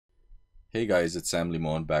Hey guys, it's Sam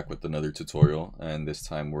Limon back with another tutorial, and this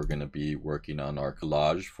time we're going to be working on our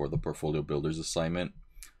collage for the Portfolio Builders assignment.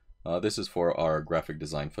 This is for our Graphic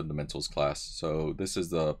Design Fundamentals class. So this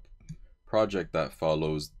is the project that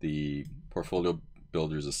follows the Portfolio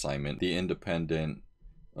Builders assignment, the independent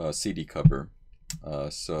CD cover.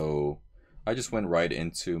 So I just went right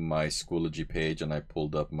into my Schoology page and I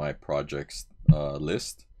pulled up my projects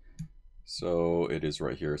list. So it is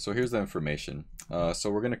right here. So here's the information. So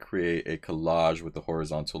we're going to create a collage with the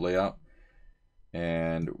horizontal layout,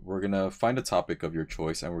 and we're going to find a topic of your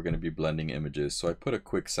choice, and we're going to be blending images. So I put a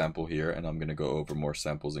quick sample here, and I'm going to go over more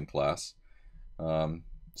samples in class.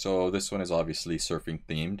 So this one is obviously surfing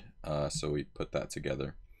themed, so we put that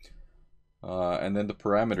together. And then the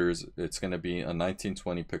parameters, it's going to be a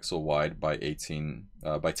 1920 pixel wide by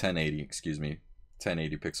 1080, excuse me,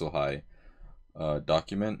 1080 pixel high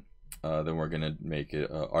document. Then we're going to make it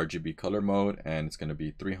RGB color mode, and it's going to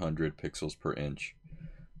be 300 pixels per inch.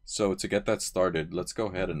 So to get that started, let's go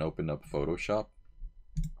ahead and open up Photoshop.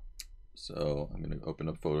 So I'm going to open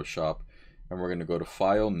up Photoshop, and we're going to go to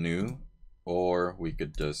File, New, or we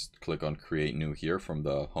could just click on Create New here from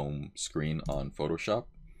the home screen on Photoshop.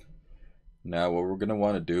 Now what we're going to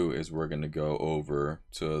want to do is we're going to go over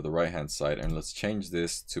to the right hand side, and let's change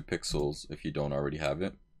this to pixels if you don't already have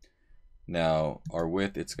it. Now our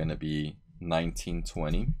width, it's going to be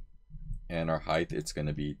 1920, and our height, it's going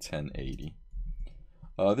to be 1080.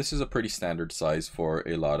 This is a pretty standard size for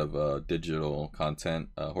a lot of digital content,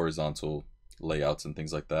 horizontal layouts and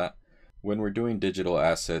things like that. When we're doing digital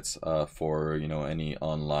assets for any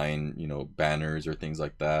online banners or things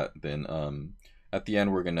like that, then at the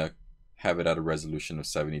end we're going to have it at a resolution of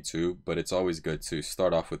 72, but it's always good to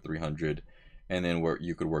start off with 300, and then where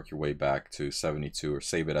you could work your way back to 72 or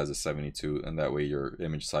save it as a 72, and that way your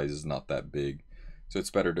image size is not that big. So it's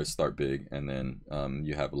better to start big, and then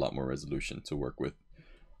you have a lot more resolution to work with.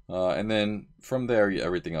 And then from there,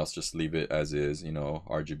 everything else just leave it as is,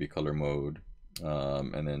 RGB color mode,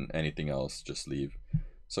 and then anything else just leave.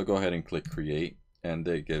 So go ahead and click create, and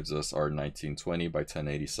it gives us our 1920 by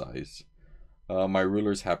 1080 size. My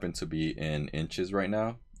rulers happen to be in inches right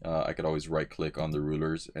now. I could always right click on the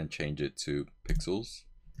rulers and change it to pixels,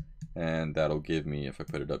 and that'll give me, if I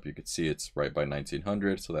put it up, you could see it's right by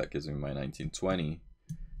 1900, so that gives me my 1920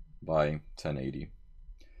 by 1080.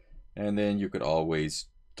 And then you could always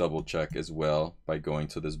double check as well by going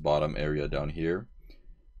to this bottom area down here,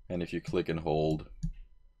 and if you click and hold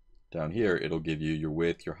down here, it'll give you your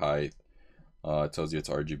width, your height, it tells you it's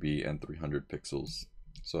RGB and 300 pixels.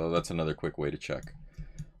 So that's another quick way to check.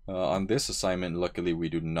 On this assignment, luckily we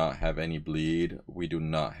do not have any bleed, we do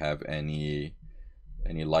not have any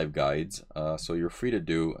live guides, so you're free to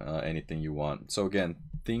do anything you want. So again,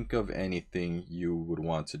 think of anything you would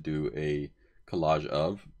want to do a collage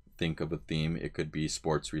of. Think of a theme. It could be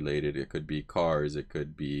sports related, it could be cars, it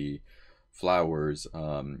could be flowers,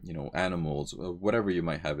 animals, whatever you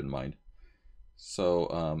might have in mind. So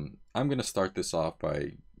I'm going to start this off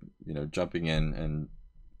by jumping in and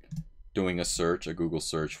doing a Google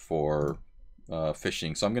search for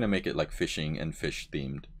fishing. So I'm going to make it like fishing and fish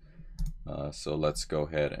themed. So let's go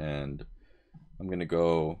ahead, and I'm going to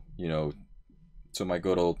go to my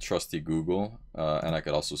good old trusty Google, and I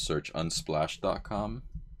could also search unsplash.com,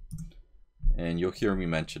 and you'll hear me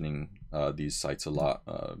mentioning these sites a lot.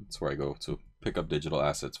 It's where I go to pick up digital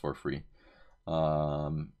assets for free.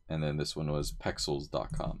 And then this one was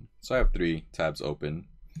pexels.com. So I have 3 tabs open,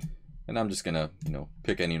 and I'm just gonna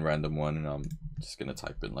pick any random one, and I'm just gonna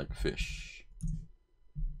type in like fish.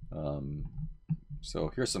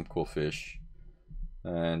 So here's some cool fish,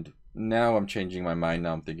 and now I'm changing my mind.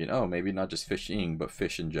 Now I'm thinking, oh, maybe not just fishing, but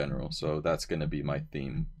fish in general. So that's gonna be my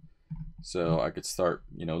theme. So I could start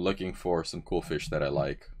looking for some cool fish that I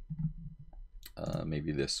like.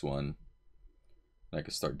 Maybe this one. I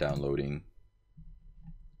could start downloading.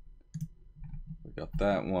 We got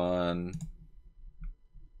that one.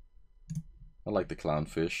 I like the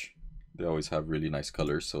clownfish. They always have really nice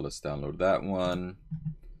colors, so let's download that one.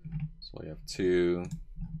 So I have 2.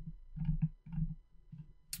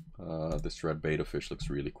 This red betta fish looks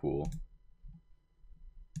really cool.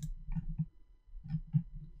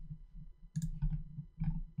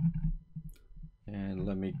 And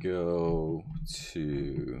let me go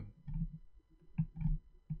to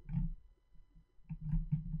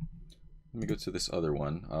this other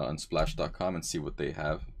one, unsplash.com, and see what they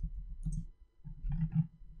have.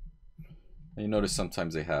 And you notice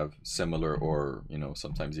sometimes they have similar or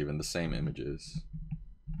sometimes even the same images.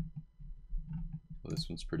 So this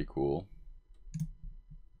one's pretty cool.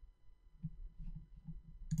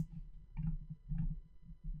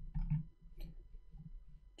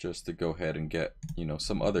 just to go ahead and get, you know,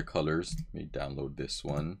 some other colors. Let me download this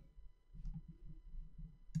one.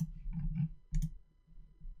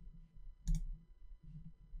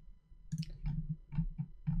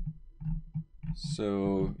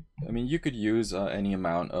 So, I mean, you could use any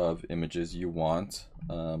amount of images you want.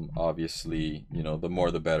 Obviously, you know, the more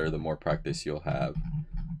the better, the more practice you'll have.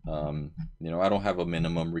 You know, I don't have a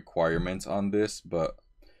minimum requirement on this, but,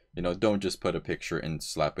 you know, don't just put a picture and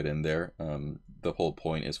slap it in there. The whole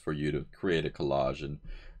point is for you to create a collage and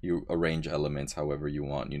you arrange elements however you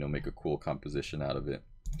want, you know, make a cool composition out of it.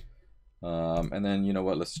 And then, you know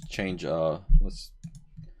what, let's change, let's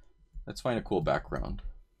find a cool background.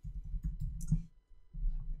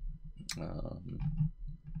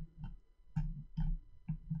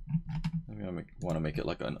 Maybe I want to make it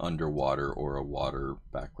like an underwater or a water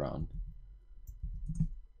background.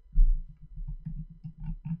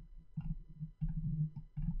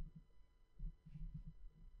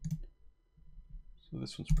 So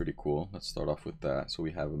this one's pretty cool. Let's start off with that. So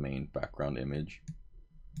we have a main background image.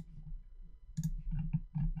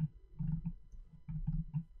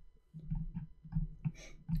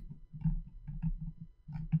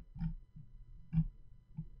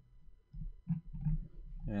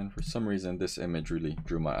 And for some reason, this image really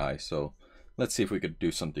drew my eye. So let's see if we could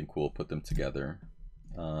do something cool, put them together.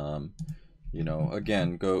 You know,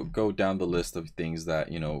 again, go down the list of things that,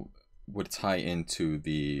 you know, would tie into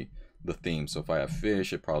the theme. So if I have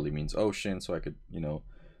fish, it probably means ocean. So I could, you know,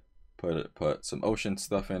 put some ocean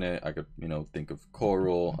stuff in it. I could, you know, think of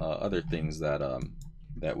coral, other things that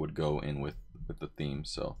that would go in with the theme.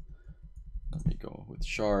 So let me go with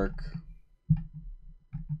shark.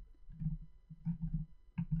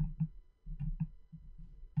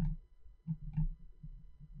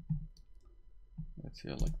 Let's see,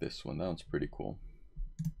 I like this one. That one's pretty cool.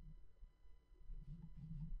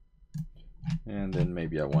 And then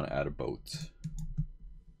maybe I want to add a boat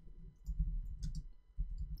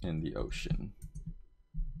in the ocean.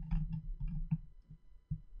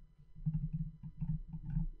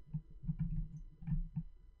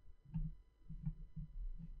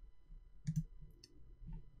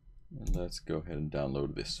 And let's go ahead and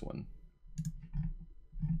download this one.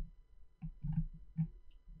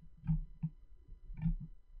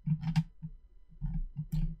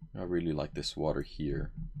 I really like this water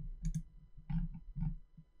here.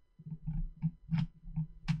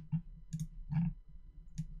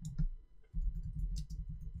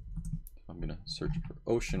 I'm gonna search for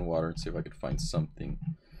ocean water and see if I could find something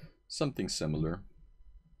similar.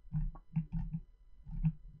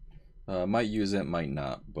 Might use it, might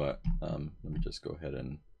not, but let me just go ahead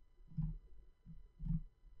and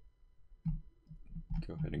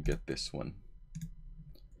get this one.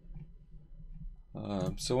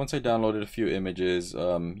 So once I downloaded a few images,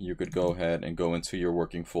 you could go ahead and go into your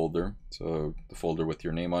working folder. So the folder with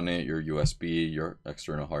your name on it, your USB, your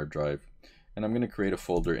external hard drive. And I'm going to create a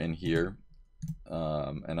folder in here.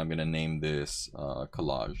 And I'm going to name this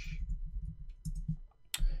collage.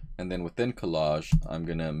 And then within collage, I'm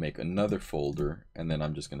going to make another folder. And then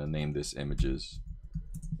I'm just going to name this images.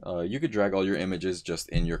 You could drag all your images just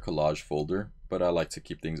in your collage folder, but I like to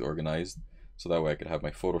keep things organized. So that way I could have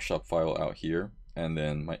my Photoshop file out here and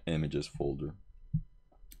then my images folder.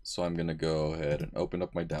 So I'm gonna go ahead and open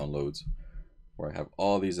up my downloads where I have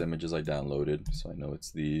all these images I downloaded. So I know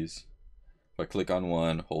it's these. If I click on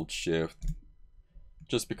one, hold shift,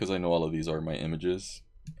 just because I know all of these are my images,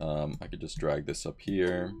 I could just drag this up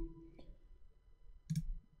here.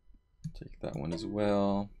 Take that one as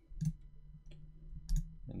well.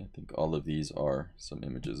 And I think all of these are some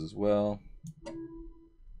images as well.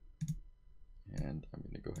 And I'm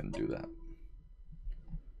going to go ahead and do that.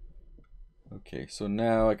 Okay, so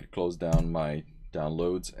now I could close down my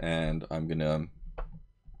downloads and I'm going to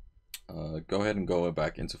go ahead and go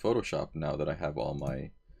back into Photoshop now that I have all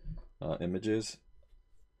my images.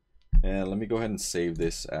 And let me go ahead and save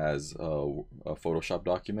this as a Photoshop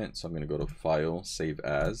document. So I'm going to go to File, Save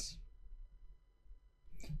As.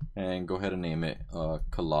 And go ahead and name it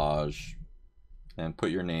collage and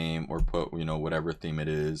put your name or put, you know, whatever theme it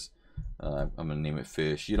is. I'm gonna name it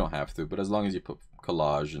fish. You don't have to, but as long as you put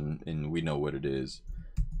collage and we know what it is,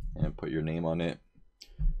 and put your name on it.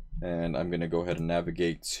 And I'm gonna go ahead and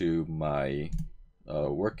navigate to my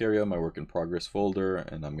work area, my work in progress folder,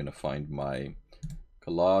 and I'm gonna find my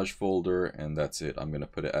collage folder, and that's it. I'm gonna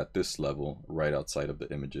put it at this level right outside of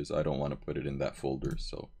the images. I don't want to put it in that folder,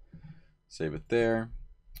 so save it there.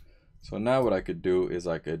 So now what I could do is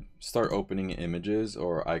I could start opening images,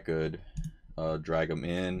 or I could drag them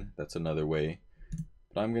in. That's another way.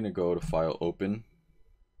 But I'm going to go to File, Open.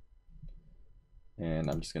 And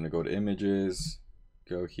I'm just going to go to Images.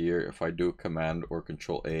 go here. If I do Command or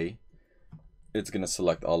Control A, it's going to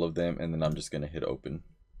select all of them, and then I'm just going to hit open.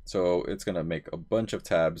 So it's going to make a bunch of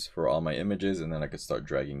tabs for all my images, and then I could start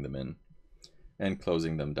dragging them in and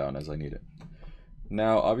closing them down as I need it.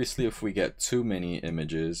 Now, obviously, if we get too many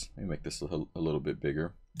images, let me make this a little bit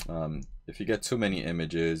bigger. If you get too many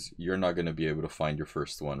images, you're not going to be able to find your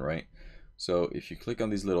first one, right? So if you click on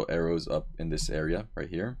these little arrows up in this area right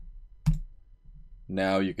here,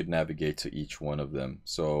 now you could navigate to each one of them.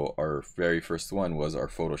 So our very first one was our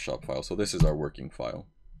Photoshop file. So this is our working file.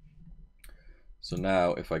 So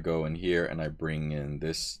now if I go in here and I bring in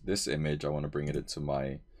this image, I want to bring it into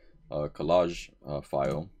my collage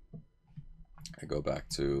file. I go back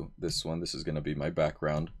to this one. This is going to be my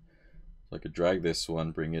background. So I could drag this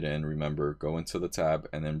one, bring it in. Remember, go into the tab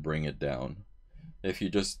and then bring it down. If you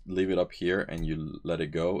just leave it up here and you let it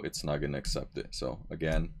go, it's not going to accept it. So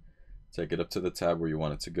again, take it up to the tab where you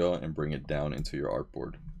want it to go and bring it down into your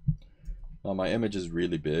artboard. Now my image is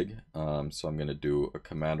really big, so I'm going to do a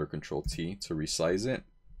Command or Control T to resize it.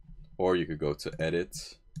 Or you could go to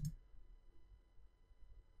Edit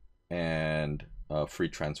and Free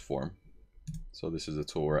Transform. So this is the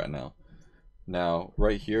tool we're at now. Now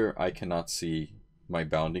right here I cannot see my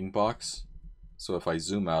bounding box. So if I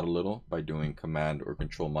zoom out a little by doing Command or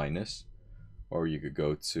Control minus, or you could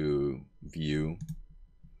go to View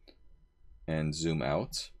and zoom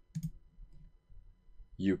out,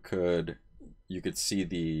 you could see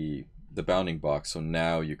the bounding box. So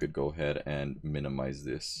now you could go ahead and minimize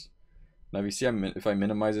this. Now if you see, if I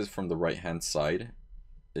minimize this from the right hand side,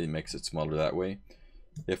 it makes it smaller that way.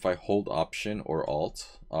 If I hold Option or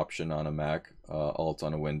Alt, Option on a Mac, Alt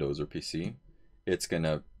on a Windows or PC, it's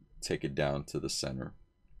gonna take it down to the center,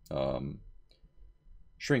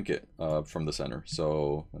 shrink it from the center.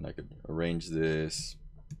 So, and I could arrange this.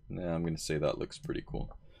 Now I'm gonna say that looks pretty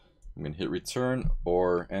cool. I'm gonna hit return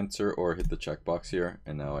or enter or hit the checkbox here,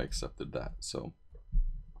 and now I accepted that. So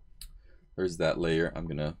there's that layer. I'm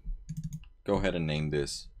gonna go ahead and name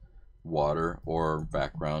this water or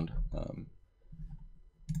background.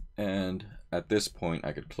 And at this point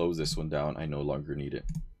I could close this one down. I no longer need it.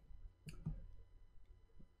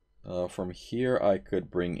 From here I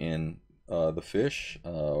could bring in the fish.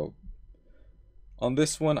 On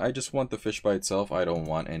this one I just want the fish by itself. I don't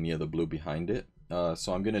want any of the blue behind it.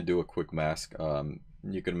 So I'm gonna do a quick mask.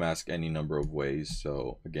 You can mask any number of ways.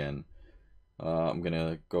 So again, I'm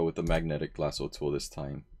gonna go with the magnetic lasso tool this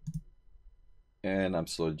time. And I'm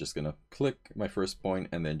slowly just gonna click my first point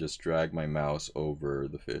and then just drag my mouse over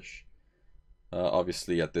the fish.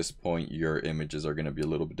 Obviously at this point your images are gonna be a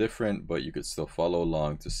little bit different, but you could still follow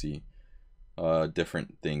along to see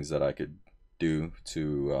different things that I could do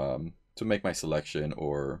to make my selection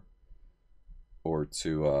or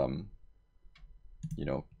to you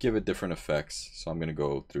know, give it different effects. So I'm gonna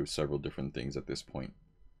go through several different things at this point.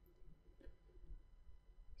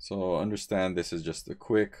 So understand this is just a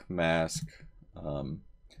quick mask.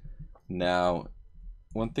 Now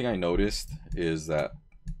one thing I noticed is that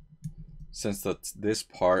since this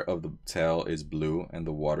part of the tail is blue and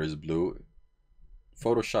the water is blue,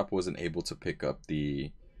 Photoshop wasn't able to pick up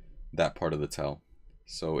that part of the tail.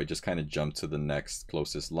 So it just kind of jumped to the next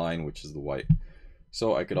closest line, which is the white.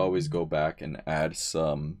 So I could always go back and add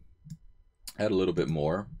a little bit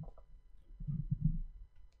more.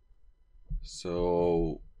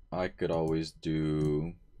 So I could always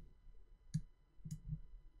do,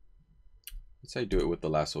 let's say do it with the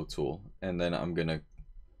lasso tool, and then I'm gonna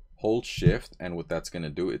hold shift, and what that's gonna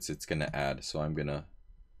do, it's gonna add. So I'm gonna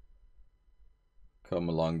come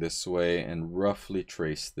along this way and roughly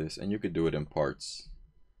trace this, and you could do it in parts.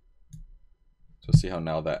 So see how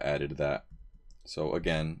now that added that. So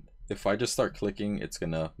again, if I just start clicking, it's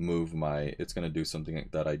gonna move it's gonna do something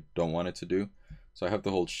that I don't want it to do. So I have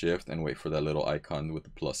to hold shift and wait for that little icon with the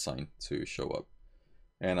plus sign to show up.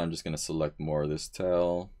 And I'm just gonna select more of this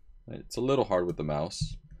tail. It's a little hard with the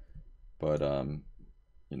mouse, but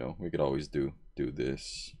you know, we could always do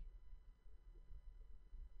this.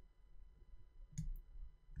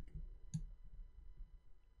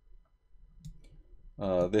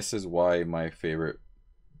 This is why my favorite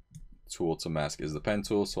tool to mask is the pen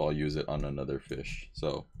tool, so I'll use it on another fish.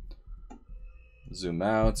 So zoom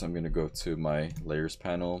out, I'm going to go to my layers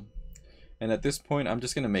panel, and at this point I'm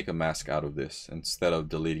just going to make a mask out of this. Instead of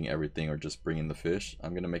deleting everything or just bringing the fish,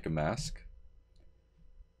 I'm going to make a mask.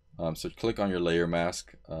 So click on your layer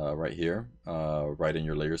mask right here, right in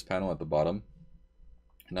your layers panel at the bottom,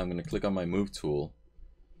 and I'm going to click on my move tool,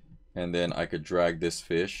 and then I could drag this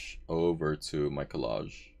fish over to my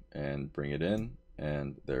collage and bring it in,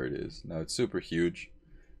 and there it is. Now it's super huge,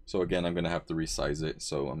 so again I'm gonna have to resize it.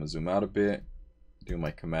 So I'm gonna zoom out a bit, do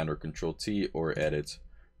my Command or Control T or edit,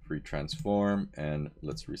 free transform, and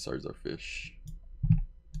let's resize our fish.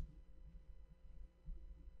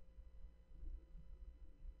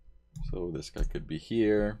 So this guy could be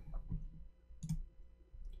here.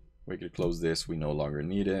 We could close this, we no longer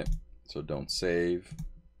need it, so don't save.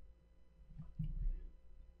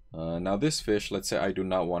 Now this fish, let's say I do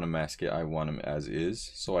not want to mask it, I want him as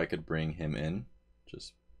is, so I could bring him in.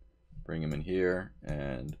 Just bring him in here,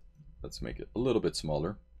 and let's make it a little bit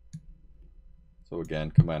smaller. So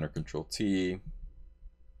again, Command or Control T.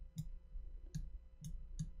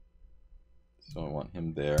 So I want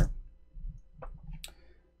him there.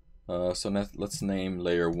 So let's name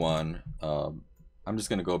layer 1. I'm just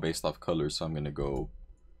going to go based off colors, so I'm going to go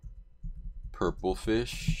purple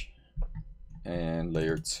fish. And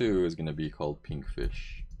layer 2 is going to be called pink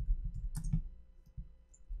fish.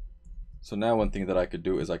 So now one thing that I could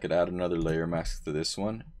do is I could add another layer mask to this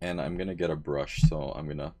one, and I'm going to get a brush. So I'm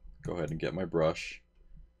going to go ahead and get my brush.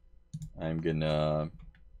 I'm going to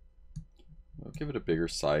give it a bigger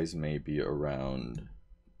size, maybe around,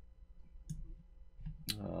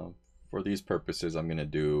 for these purposes, I'm going to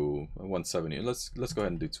do 170. Let's go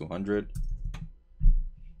ahead and do 200.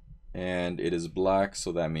 And it is black,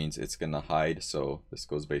 so that means it's going to hide. So this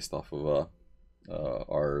goes based off of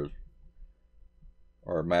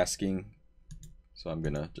our masking. So I'm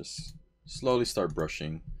going to just slowly start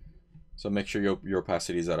brushing. So make sure your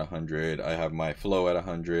opacity is at 100. I have my flow at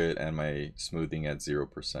 100 and my smoothing at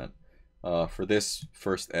 0%. For this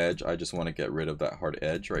first edge, I just want to get rid of that hard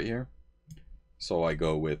edge right here. So I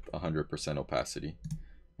go with 100% opacity.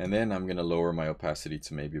 And then I'm going to lower my opacity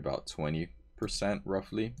to maybe about 20%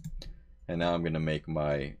 roughly. And now I'm going to make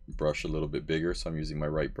my brush a little bit bigger. So I'm using my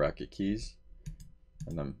right bracket keys.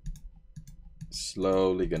 And I'm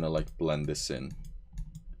slowly going to like blend this in.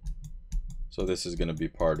 So this is going to be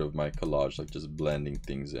part of my collage, like just blending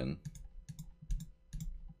things in.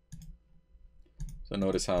 So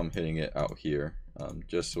notice how I'm hitting it out here,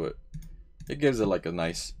 just so it gives it like a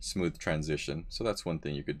nice smooth transition. So that's one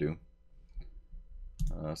thing you could do.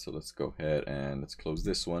 So let's go ahead and let's close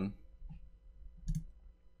this one.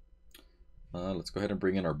 Let's go ahead and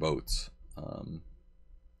bring in our boats.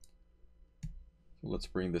 Let's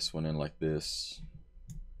bring this one in like this.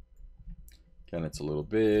 Again, it's a little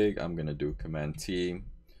big. I'm gonna do Command T.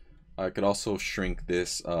 I could also shrink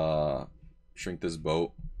this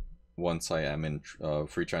boat once I am in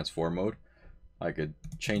free transform mode. I could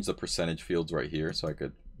change the percentage fields right here, so I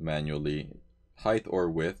could manually, height or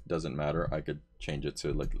width doesn't matter. I could change it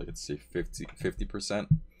to like let's see 50%.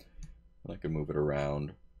 I could move it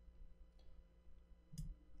around.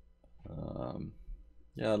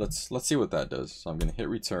 Yeah, let's see what that does. So I'm gonna hit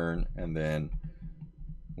return, and then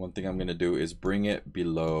one thing I'm going to do is bring it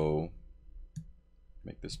below,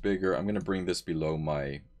 make this bigger. I'm going to bring this below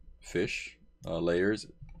my fish layers.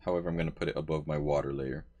 However, I'm going to put it above my water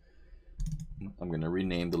layer. I'm going to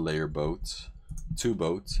rename the layer boat to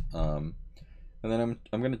boat. And then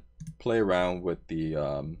I'm going to play around with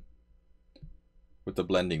the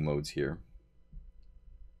blending modes here.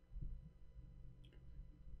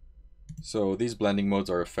 So these blending modes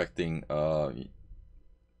are affecting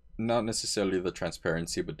not necessarily the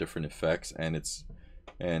transparency, but different effects, and it's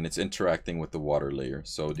interacting with the water layer.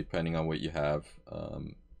 So depending on what you have,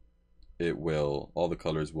 all the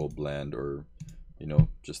colors will blend, or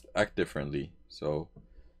just act differently. So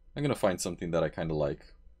I'm gonna find something that I kind of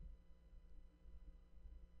like.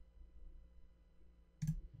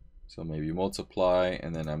 So maybe multiply,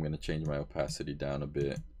 and then I'm gonna change my opacity down a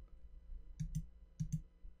bit.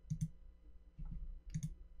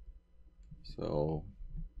 So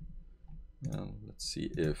let's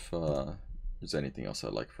see if there's anything else I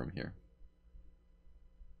like from here.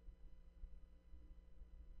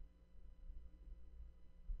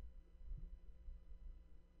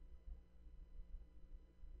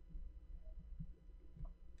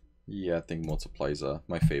 Yeah, I think multiply is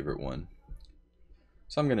my favorite one.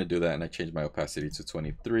 So I'm going to do that, and I change my opacity to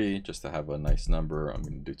 23 just to have a nice number. I'm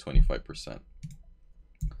going to do 25%.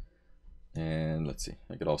 And let's see,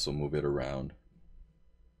 I could also move it around.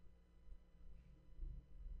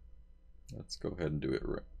 Let's go ahead and do it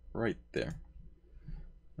right there.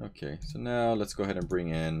 Okay, so now let's go ahead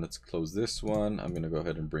and let's close this one. I'm going to go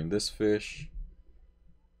ahead and bring this fish.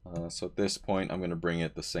 So at this point, I'm going to bring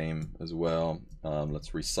it the same as well.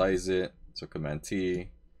 Let's resize it. So Command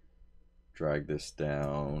T, drag this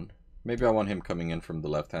down. Maybe I want him coming in from the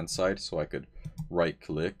left-hand side, so I could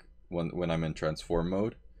right-click when I'm in transform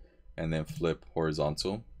mode, and then flip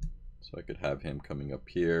horizontal. So I could have him coming up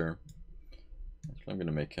here. Actually, I'm going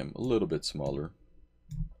to make him a little bit smaller.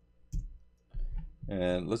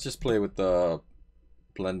 And let's just play with the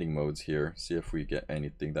blending modes here, see if we get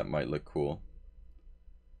anything that might look cool.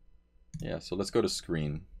 Yeah, so let's go to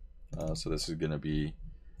screen. So this is gonna be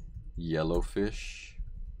yellowfish.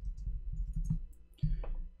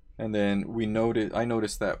 And then I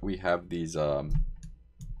noticed that we have these,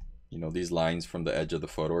 you know, these lines from the edge of the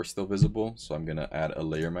photo are still visible. So I'm gonna add a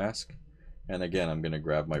layer mask. And again, I'm gonna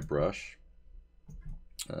grab my brush,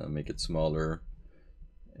 make it smaller,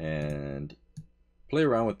 and play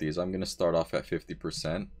around with these. I'm gonna start off at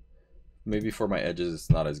 50%. Maybe for my edges it's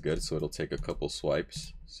not as good, so it'll take a couple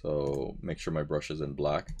swipes. So make sure my brush is in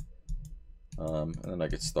black. And then I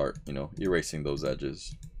could start, you know, erasing those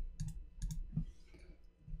edges.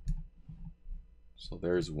 So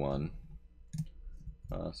there's one.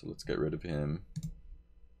 So let's get rid of him.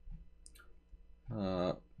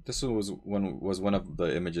 This one was one of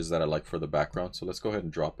the images that I like for the background. So let's go ahead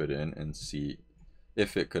and drop it in and see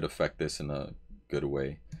if it could affect this in a good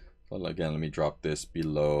way. So again, let me drop this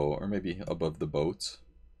below or maybe above the boat.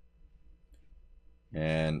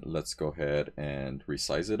 And let's go ahead and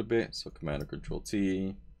resize it a bit. So Command or Control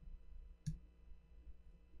T.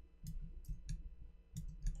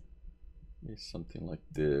 Maybe something like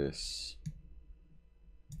this.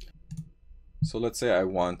 So let's say I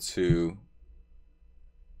want to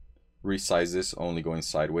resize this only going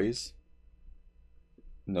sideways.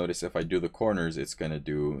 Notice if I do the corners, it's going to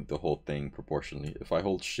do the whole thing proportionally. If I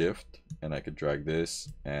hold shift, and I could drag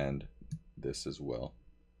this and this as well.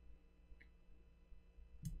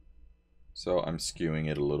 So I'm skewing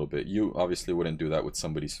it a little bit. You obviously wouldn't do that with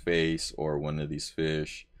somebody's face or one of these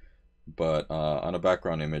fish, but on a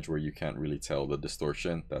background image where you can't really tell the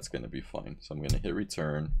distortion, that's going to be fine. So I'm going to hit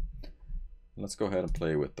return. Let's go ahead and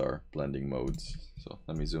play with our blending modes. So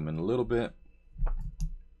let me zoom in a little bit.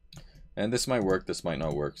 And this might work, this might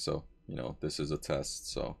not work. So, you know, this is a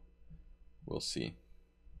test, so we'll see.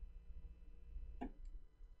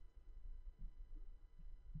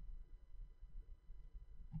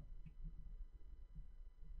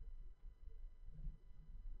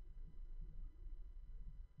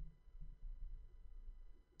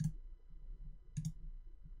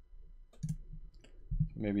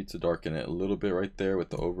 Maybe to darken it a little bit right there with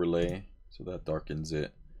the overlay, so that darkens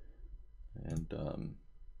it. And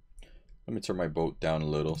let me turn my boat down a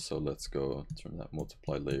little, so let's go turn that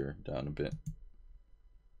multiply layer down a bit.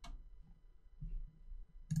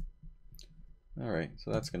 Alright,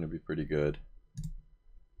 so that's going to be pretty good.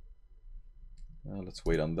 Let's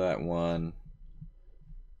wait on that one.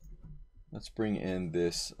 Let's bring in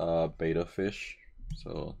this beta fish.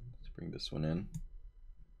 So let's bring this one in.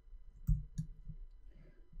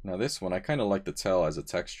 Now this one, I kind of like the tail as a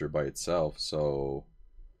texture by itself, so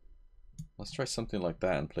let's try something like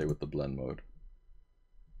that and play with the blend mode.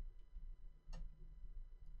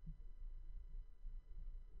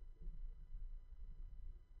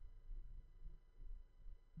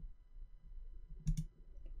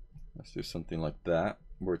 Let's do something like that,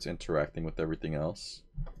 where it's interacting with everything else.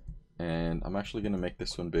 And I'm actually going to make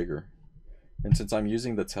this one bigger. And since I'm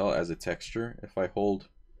using the tail as a texture, if I hold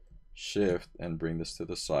shift and bring this to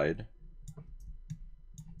the side,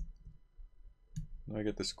 I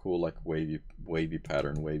get this cool like wavy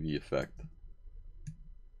pattern, wavy effect.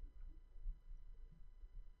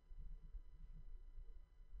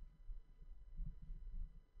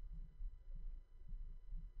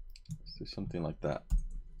 Let's do something like that.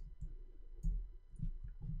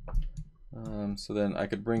 So then I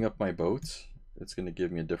could bring up my boat. It's going to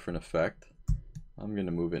give me a different effect. I'm going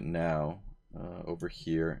to move it now over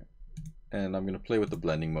here, and I'm going to play with the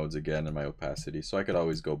blending modes again and my opacity, so I could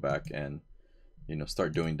always go back and, you know,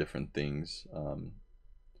 start doing different things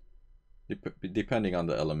depending on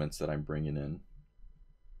the elements that I'm bringing in.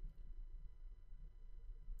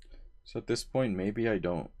 So at this point, maybe I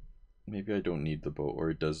don't need the boat, or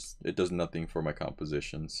it does nothing for my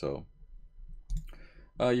composition. So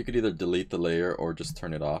you could either delete the layer or just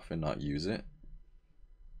turn it off and not use it.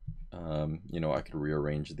 You know, I could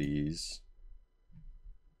rearrange these,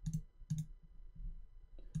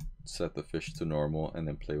 set the fish to normal, and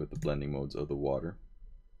then play with the blending modes of the water.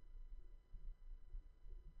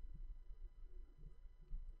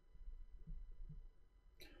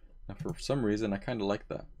 Now for some reason I kind of like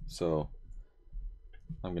that, so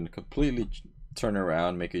I'm going to completely turn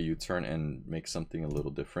around, make a U-turn, and make something a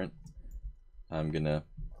little different. I'm going to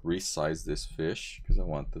resize this fish because I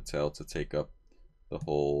want the tail to take up the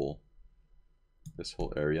this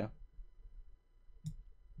whole area,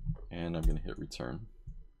 and I'm going to hit return.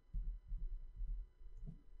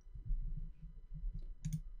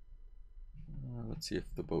 Let's see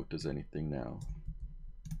if the boat does anything now.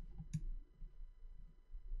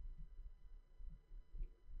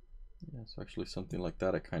 it's actually something like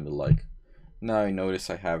that I kind of like. Now I notice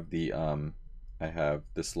I have the I have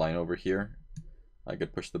this line over here. I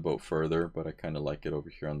could push the boat further, but I kind of like it over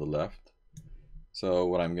here on the left. So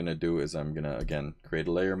what I'm gonna do is I'm gonna again create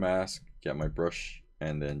a layer mask, get my brush,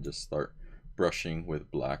 and then just start brushing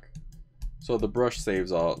with black. So the brush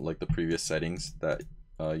saves all like the previous settings that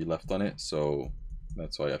you left on it, so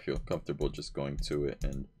that's why I feel comfortable just going to it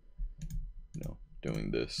and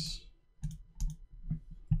doing this.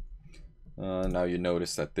 Now you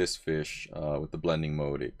notice that this fish with the blending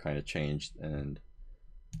mode, it kind of changed, and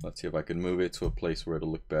let's see if I can move it to a place where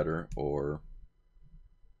it'll look better, or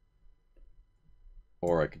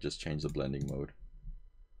I could just change the blending mode.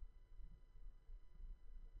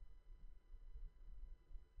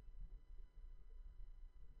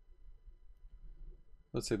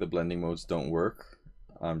 Let's say the blending modes don't work.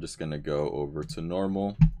 I'm just gonna go over to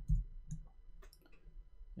normal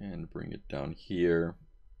and bring it down here.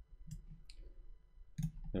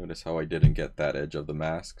 Notice how I didn't get that edge of the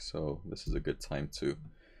mask, so this is a good time to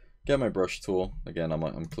get my brush tool. Again,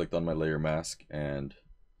 I'm clicked on my layer mask and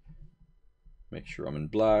make sure I'm in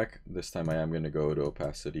black. This time I am going to go to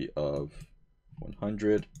opacity of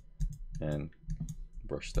 100 and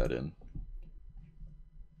brush that in.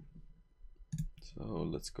 So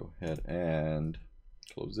let's go ahead and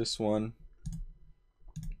close this one.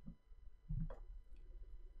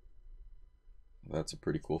 That's a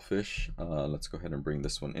pretty cool fish. Let's go ahead and bring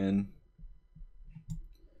this one in.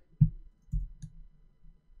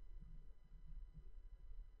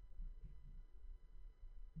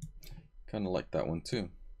 Kind of like that one too.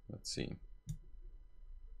 Let's see.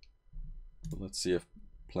 Let's see if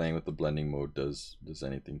playing with the blending mode does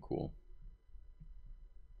anything cool.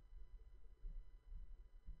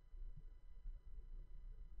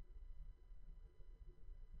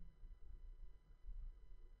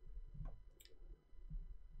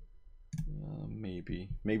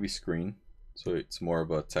 Maybe screen, so it's more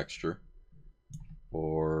of a texture,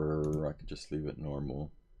 or I could just leave it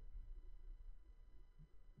normal.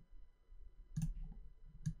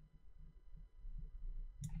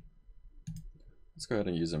 Let's go ahead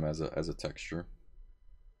and use them as a texture.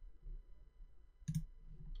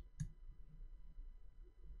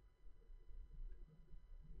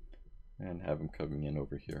 And have them coming in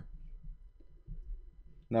over here.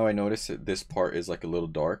 Now I notice that this part is like a little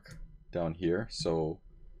dark down here, so,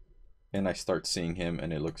 and I start seeing him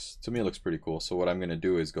and it looks, to me it looks pretty cool. So what I'm going to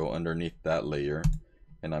do is go underneath that layer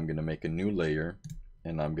and I'm going to make a new layer,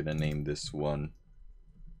 and I'm going to name this one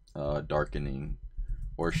darkening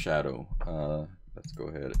or shadow. Let's go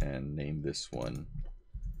ahead and name this one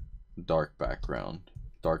dark background,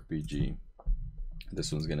 dark BG.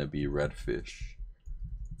 This one's going to be red fish.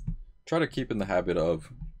 Try to keep in the habit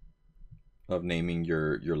of naming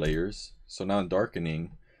your layers. So now in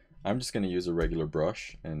darkening, I'm just going to use a regular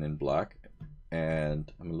brush and in black,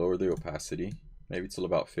 and I'm going to lower the opacity, maybe till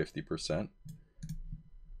about 50%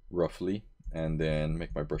 roughly, and then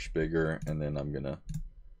make my brush bigger, and then I'm going to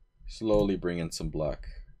slowly bring in some black.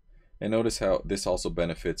 And notice how this also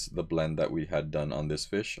benefits the blend that we had done on this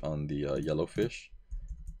fish, on the yellow fish.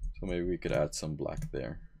 So maybe we could add some black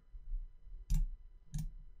there.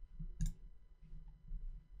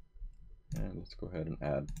 And let's go ahead and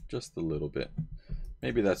add just a little bit.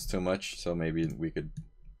 Maybe that's too much, so maybe we could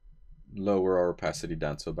lower our opacity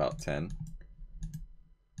down to about 10.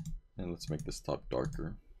 And let's make this top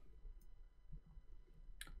darker.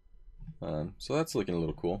 So that's looking a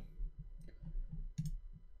little cool.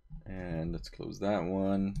 And let's close that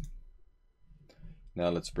one. Now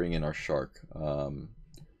let's bring in our shark.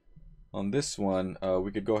 On this one,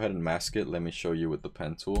 we could go ahead and mask it. Let me show you with the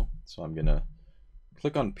pen tool. So I'm gonna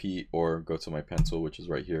click on P or go to my pen tool, which is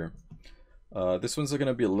right here. This one's going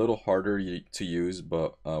to be a little harder to use,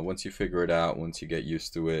 but once you figure it out, once you get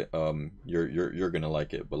used to it, you're going to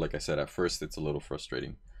like it. But like I said, at first it's a little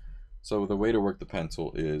frustrating. So the way to work the pen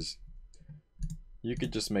tool is you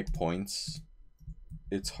could just make points.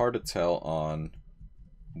 It's hard to tell on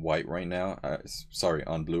white right now, sorry,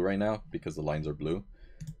 on blue right now, because the lines are blue.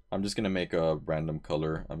 I'm just going to make a random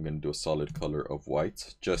color. I'm going to do a solid color of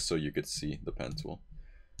white, just so you could see the pen tool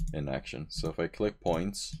in action. So if I click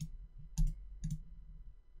points,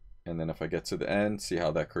 and then if I get to the end, see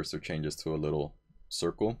how that cursor changes to a little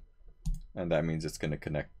circle, and that means it's going to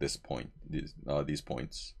connect this point, these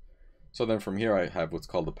points. So then from here I have what's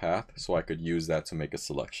called a path, so I could use that to make a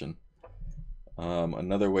selection.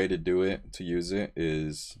 Another way to do it, to use it,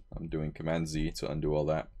 is I'm doing Command Z to undo all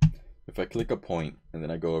that. If I click a point and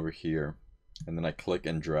then I go over here and then I click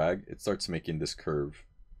and drag, it starts making this curve.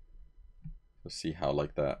 Let's see how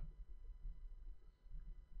like that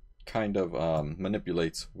kind of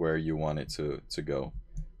manipulates where you want it to go.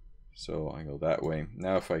 So I go that way.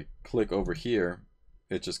 Now if I click over here,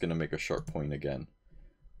 it's just gonna make a sharp point again.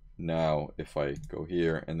 Now if I go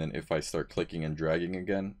here and then if I start clicking and dragging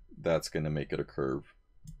again, that's gonna make it a curve.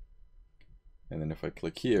 And then if I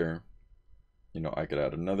click here, you know, I could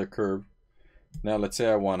add another curve. Now let's say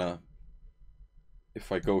I wanna, if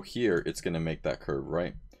I go here, it's gonna make that curve,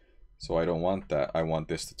 right? So I don't want that. I want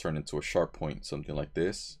this to turn into a sharp point, something like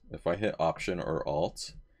this. If I hit Option or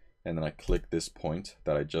Alt, and then I click this point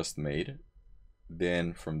that I just made,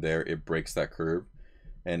 then from there it breaks that curve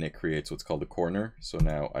and it creates what's called a corner. So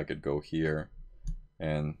now I could go here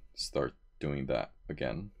and start doing that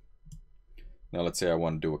again. Now let's say I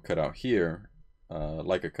want to do a cutout here,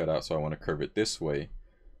 like a cutout, so I want to curve it this way.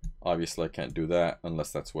 Obviously I can't do that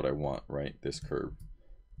unless that's what I want, right? This curve.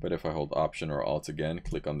 But if I hold Option or Alt again,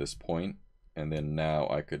 click on this point, and then now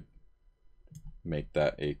I could make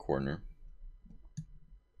that a corner.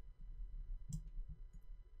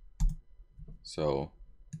 So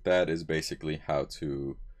that is basically how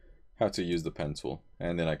to use the pen tool,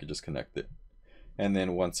 and then I could just connect it. And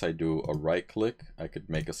then once I do a right click, I could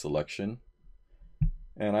make a selection.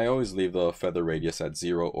 And I always leave the feather radius at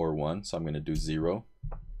 0 or 1, so I'm going to do 0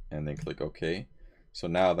 and then click OK. So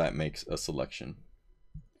now that makes a selection.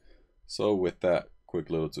 So with that quick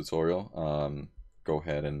little tutorial, I'm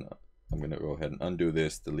going to go ahead and undo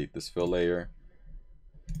this, delete this fill layer,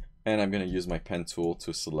 and I'm going to use my pen tool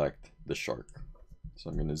to select the shark. So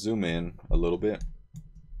I'm going to zoom in a little bit,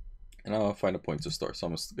 and I'll find a point to start. So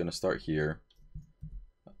I'm going to start here.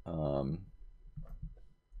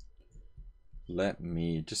 Let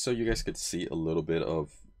me, just so you guys could see a little bit of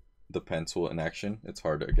the pen tool in action. It's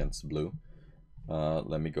hard against blue.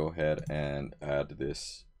 Let me go ahead and add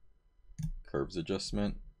this curves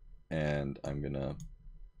adjustment, and I'm gonna,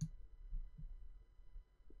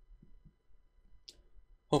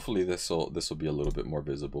 hopefully this will be a little bit more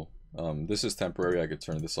visible. This is temporary. I could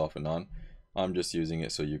turn this off and on. I'm just using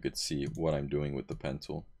it so you could see what I'm doing with the pen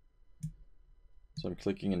tool. So I'm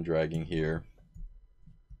clicking and dragging here.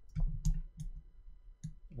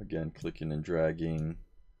 Again, clicking and dragging.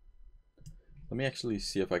 Let me actually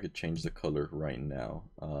see if I could change the color right now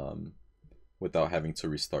without having to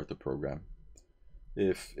restart the program.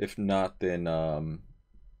 If not, then I'll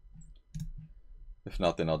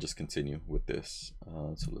just continue with this.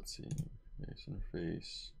 So let's see, face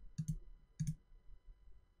interface.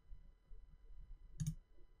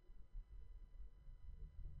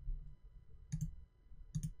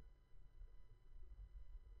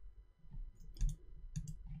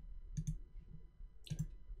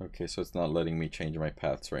 Okay, so it's not letting me change my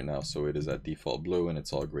paths right now, so it is at default blue and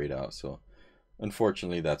it's all grayed out. So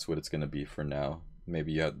unfortunately that's what it's going to be for now.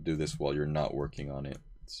 Maybe you have to do this while you're not working on it.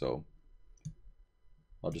 So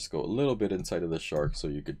I'll just go a little bit inside of the shark so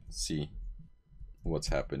you could see what's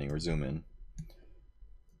happening, or zoom in.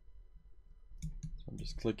 So I'm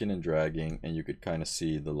just clicking and dragging, and you could kind of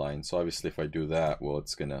see the line. So obviously if I do that, well,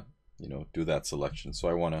 it's gonna, you know, do that selection. So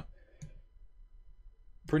I want to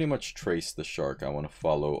pretty much trace the shark. I want to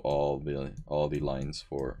follow all the lines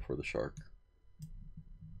for the shark.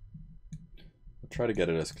 I'll try to get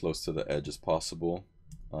it as close to the edge as possible,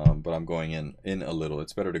 but I'm going in a little.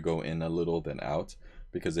 It's better to go in a little than out,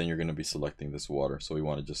 because then you're going to be selecting this water. So we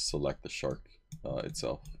want to just select the shark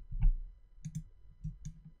itself.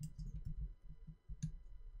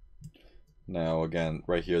 Now again,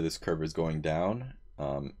 right here, this curve is going down,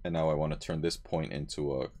 and now I want to turn this point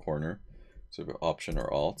into a corner. So go Option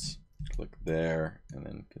or Alt, click there, and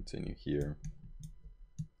then continue here.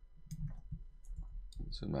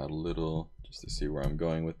 Zoom out a little just to see where I'm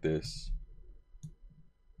going with this.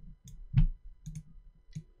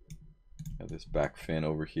 Have this back fin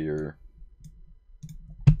over here.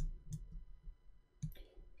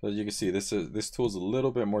 So as you can see, this tool is a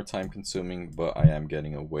little bit more time consuming, but I am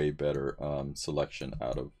getting a way better selection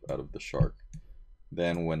out of the shark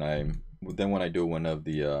than when I do one of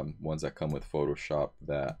the ones that come with Photoshop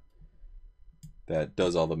that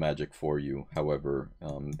does all the magic for you. However,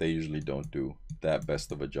 they usually don't do that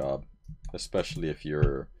best of a job, especially if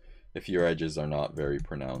your edges are not very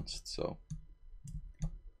pronounced. So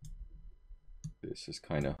this is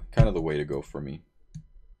kind of the way to go for me.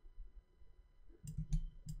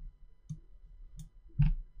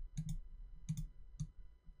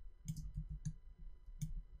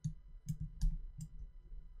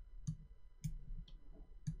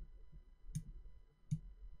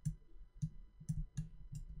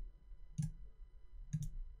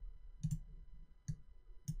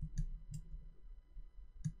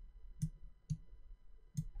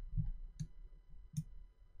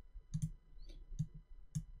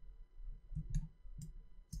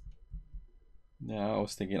 Now I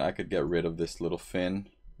was thinking I could get rid of this little fin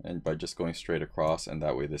and by just going straight across, and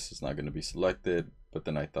that way this is not going to be selected. But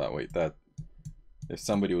then I thought, wait, that if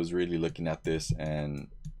somebody was really looking at this and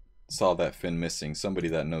saw that fin missing, somebody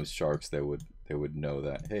that knows sharks, they would know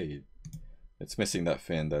that, hey, it's missing that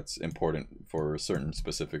fin that's important for a certain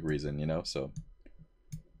specific reason, you know. So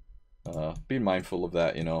be mindful of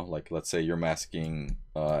that, you know. Like, let's say you're masking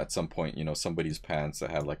at some point, you know, somebody's pants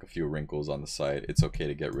that have like a few wrinkles on the side. It's okay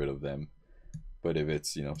to get rid of them, but if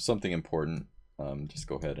it's, you know, something important, just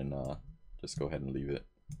go ahead and leave it.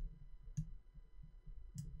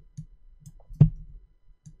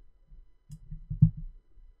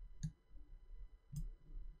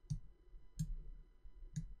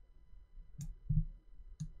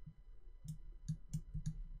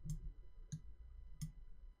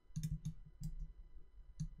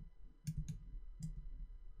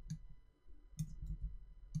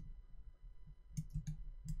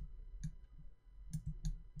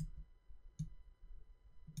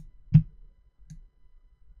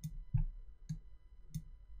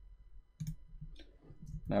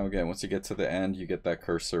 Now again, once you get to the end, you get that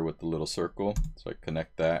cursor with the little circle. So I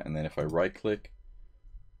connect that, and then if I right click,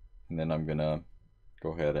 and then I'm gonna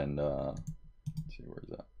go ahead and let's see, where's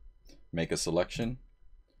that? Make a selection,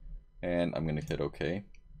 and I'm gonna hit OK.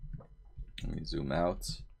 Let me zoom out.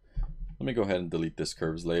 Let me go ahead and delete this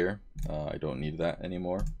curves layer. I don't need that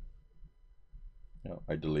anymore. You know,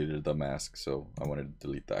 I deleted the mask, so I wanted to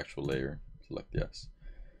delete the actual layer. Select yes.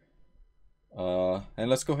 And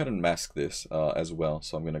let's go ahead and mask this as well.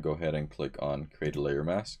 So I'm going to go ahead and click on create a layer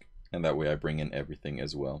mask, and that way I bring in everything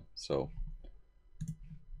as well. So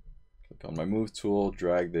click on my move tool,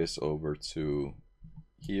 drag this over to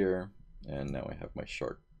here, and now I have my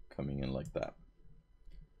shark coming in like that.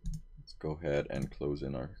 Let's go ahead and close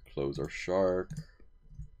our shark.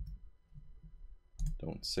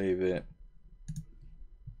 Don't save it.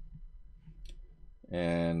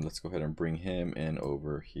 And let's go ahead and bring him in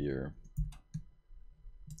over here.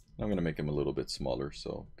 I'm going to make him a little bit smaller,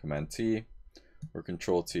 so Command T or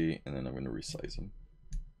Control T, and then I'm going to resize him.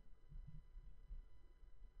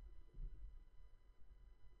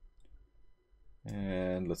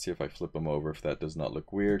 And let's see if I flip him over, if that does not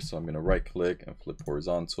look weird. So I'm going to right click and flip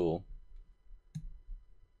horizontal.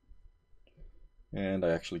 And I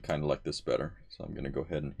actually kind of like this better, so I'm going to go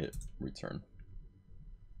ahead and hit return.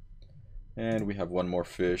 And we have one more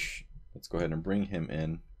fish. Let's go ahead and bring him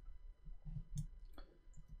in.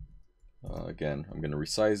 Again, I'm going to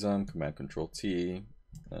resize them, Command Control T,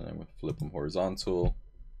 and I'm going to flip them horizontal.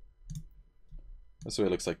 This way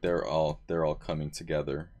it looks like they're all coming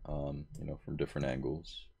together, you know, from different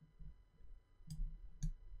angles.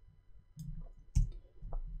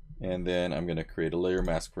 And then I'm going to create a layer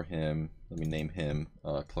mask for him. Let me name him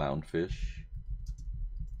Clownfish.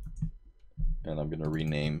 And I'm going to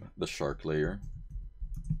rename the shark layer.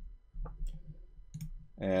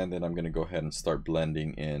 And then I'm going to go ahead and start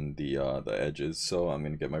blending in the edges. So I'm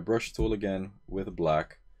going to get my brush tool again with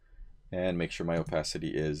black and make sure my opacity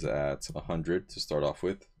is at 100 to start off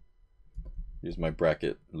with. Use my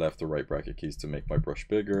bracket, left or right bracket keys to make my brush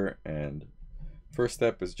bigger. And first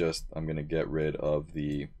step is just, I'm going to get rid of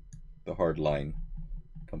the hard line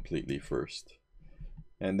completely first.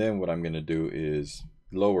 And then what I'm going to do is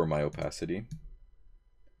lower my opacity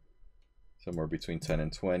somewhere between 10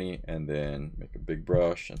 and 20, and then make a big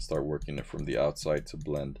brush and start working it from the outside to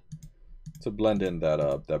blend in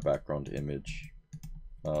that background image,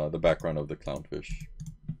 the background of the clownfish.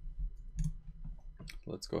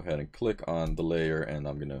 Let's go ahead and click on the layer, and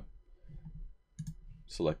I'm gonna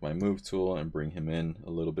select my move tool and bring him in a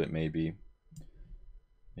little bit. Maybe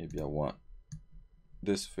I want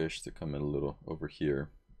this fish to come in a little over here.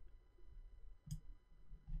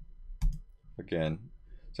 Again,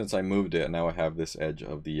 since I moved it, now I have this edge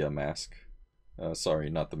of the mask. Sorry,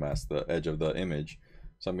 not the mask, the edge of the image.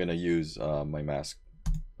 So I'm going to use my mask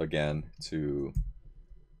again to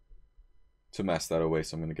mask that away.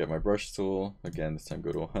 So I'm going to get my brush tool. Again, this time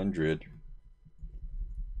go to 100.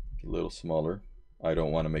 A little smaller. I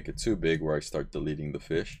don't want to make it too big where I start deleting the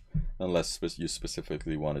fish, unless you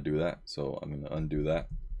specifically want to do that. So I'm going to undo that.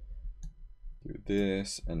 Do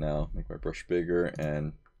this, and now make my brush bigger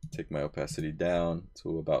and take my opacity down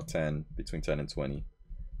to about 10, between 10 and 20,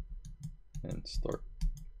 and start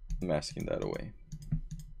masking that away.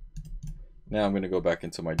 Now I'm going to go back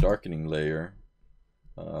into my darkening layer,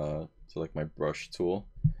 select my brush tool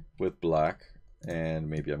with black, and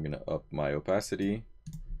maybe I'm going to up my opacity,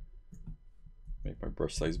 make my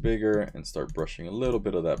brush size bigger, and start brushing a little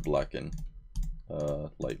bit of that black in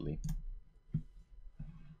lightly.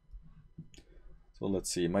 So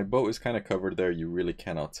let's see, my boat is kind of covered there. You really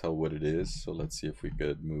cannot tell what it is. So let's see if we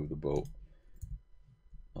could move the boat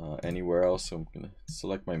anywhere else. So I'm gonna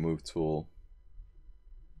select my move tool.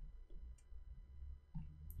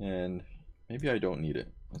 And maybe I don't need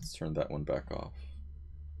it. Let's turn that one back off.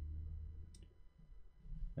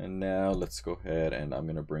 And now let's go ahead and I'm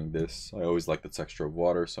gonna bring this. I always like the texture of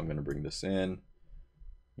water, so I'm gonna bring this in.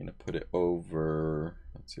 I'm gonna put it over,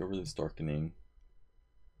 let's see, over this darkening.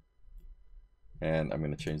 And I'm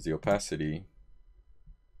gonna change the opacity.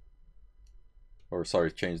 Or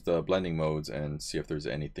sorry, change the blending modes and see if there's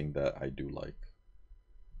anything that I do like.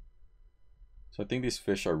 So I think these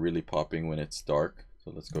fish are really popping when it's dark. So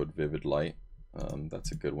let's go with vivid light.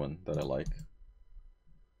 That's a good one that I like.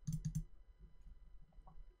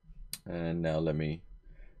 And now let me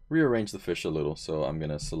rearrange the fish a little. So I'm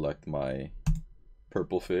gonna select my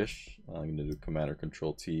purple fish. I'm gonna do Command or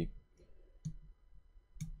Control T.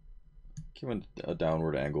 Give him a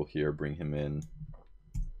downward angle here, bring him in.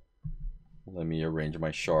 Let me arrange my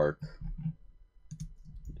shark.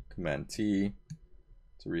 Command T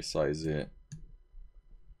to resize it.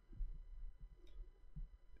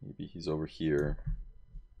 Maybe he's over here.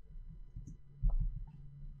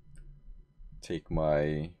 Take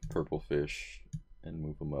my purple fish and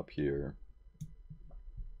move him up here.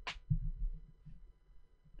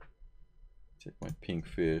 Take my pink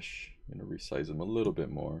fish. I'm gonna resize him a little bit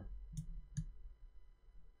more.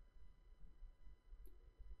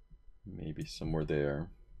 Maybe somewhere there.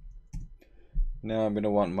 Now I'm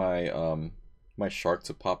gonna want my my shark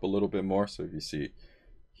to pop a little bit more. So if you see,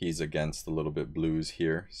 he's against a little bit blues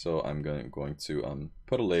here. So I'm going to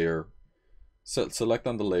put a layer. Select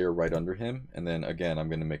on the layer right under him, and then again I'm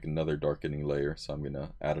gonna make another darkening layer. So I'm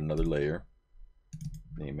gonna add another layer.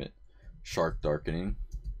 Name it Shark Darkening.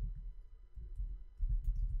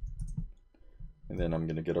 And then I'm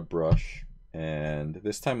gonna get a brush. And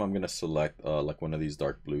this time I'm gonna select like one of these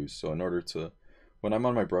dark blues. So in order to, when I'm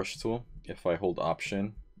on my brush tool, if I hold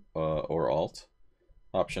Option or Alt,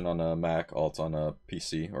 Option on a Mac, Alt on a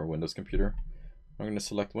PC or Windows computer, I'm gonna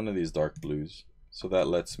select one of these dark blues. So that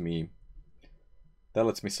lets me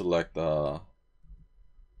select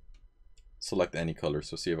select any color.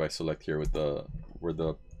 So see if I select here with the where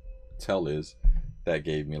the tail is, that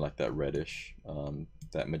gave me like that reddish,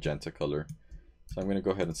 that magenta color. So I'm going to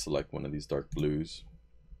go ahead and select one of these dark blues.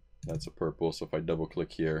 That's a purple. So if I double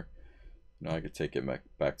click here, now I could take it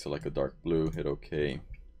back to like a dark blue, hit OK.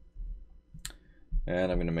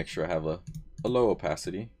 And I'm going to make sure I have a low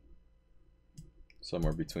opacity,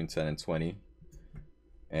 somewhere between 10 and 20.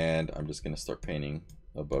 And I'm just going to start painting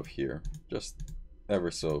above here, just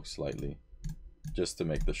ever so slightly, just to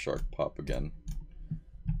make the shark pop again.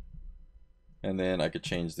 And then I could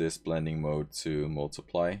change this blending mode to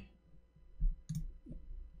multiply.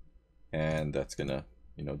 And that's gonna,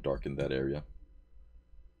 you know, darken that area.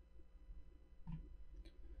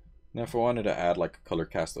 Now if I wanted to add like a color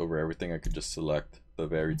cast over everything, I could just select the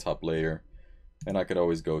very top layer, and I could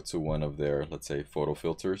always go to one of their, let's say, photo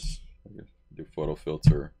filters. Do photo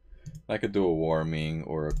filter. I could do a warming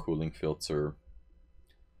or a cooling filter.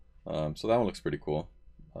 So that one looks pretty cool.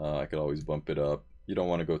 I could always bump it up. You don't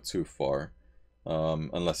want to go too far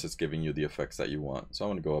unless it's giving you the effects that you want. So I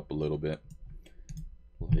want to go up a little bit.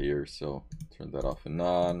 Layer, so turn that off and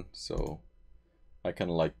on. So I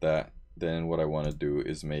kind of like that. Then what I want to do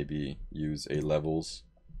is maybe use a levels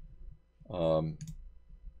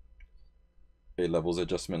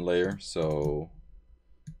adjustment layer. So,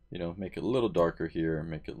 you know, make it a little darker here,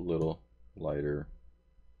 make it a little lighter.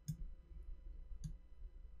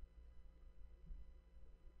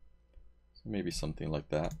 So maybe something like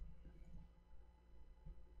that.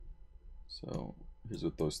 So here's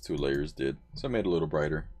what those two layers did. So I made it a little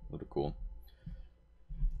brighter, a little cool.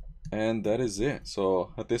 And that is it.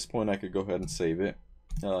 So at this point I could go ahead and save it.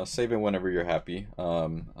 Save it whenever you're happy.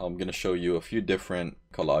 I'm going to show you a few different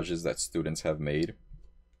collages that students have made.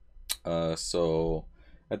 So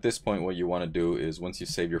at this point what you want to do is, once you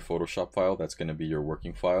save your Photoshop file, that's going to be your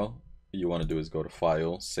working file. What you want to do is go to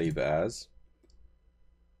File, Save As.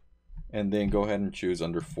 And then go ahead and choose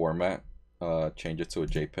under Format. Change it to a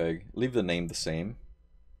JPEG. Leave the name the same.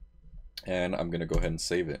 And I'm going to go ahead and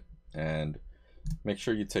save it. And make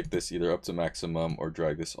sure you take this either up to maximum or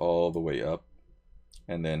drag this all the way up.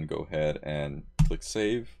 And then go ahead and click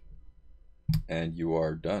Save. And you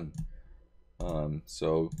are done.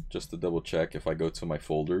 So just to double check, if I go to my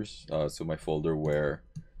folders, so my folder where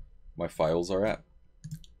my files are at,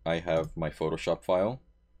 I have my Photoshop file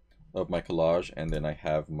of my collage, and then I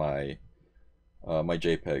have my my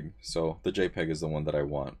JPEG. So the JPEG is the one that I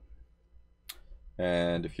want.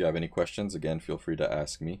 And if you have any questions, again, feel free to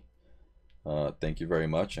ask me. Thank you very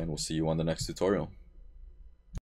much, and we'll see you on the next tutorial.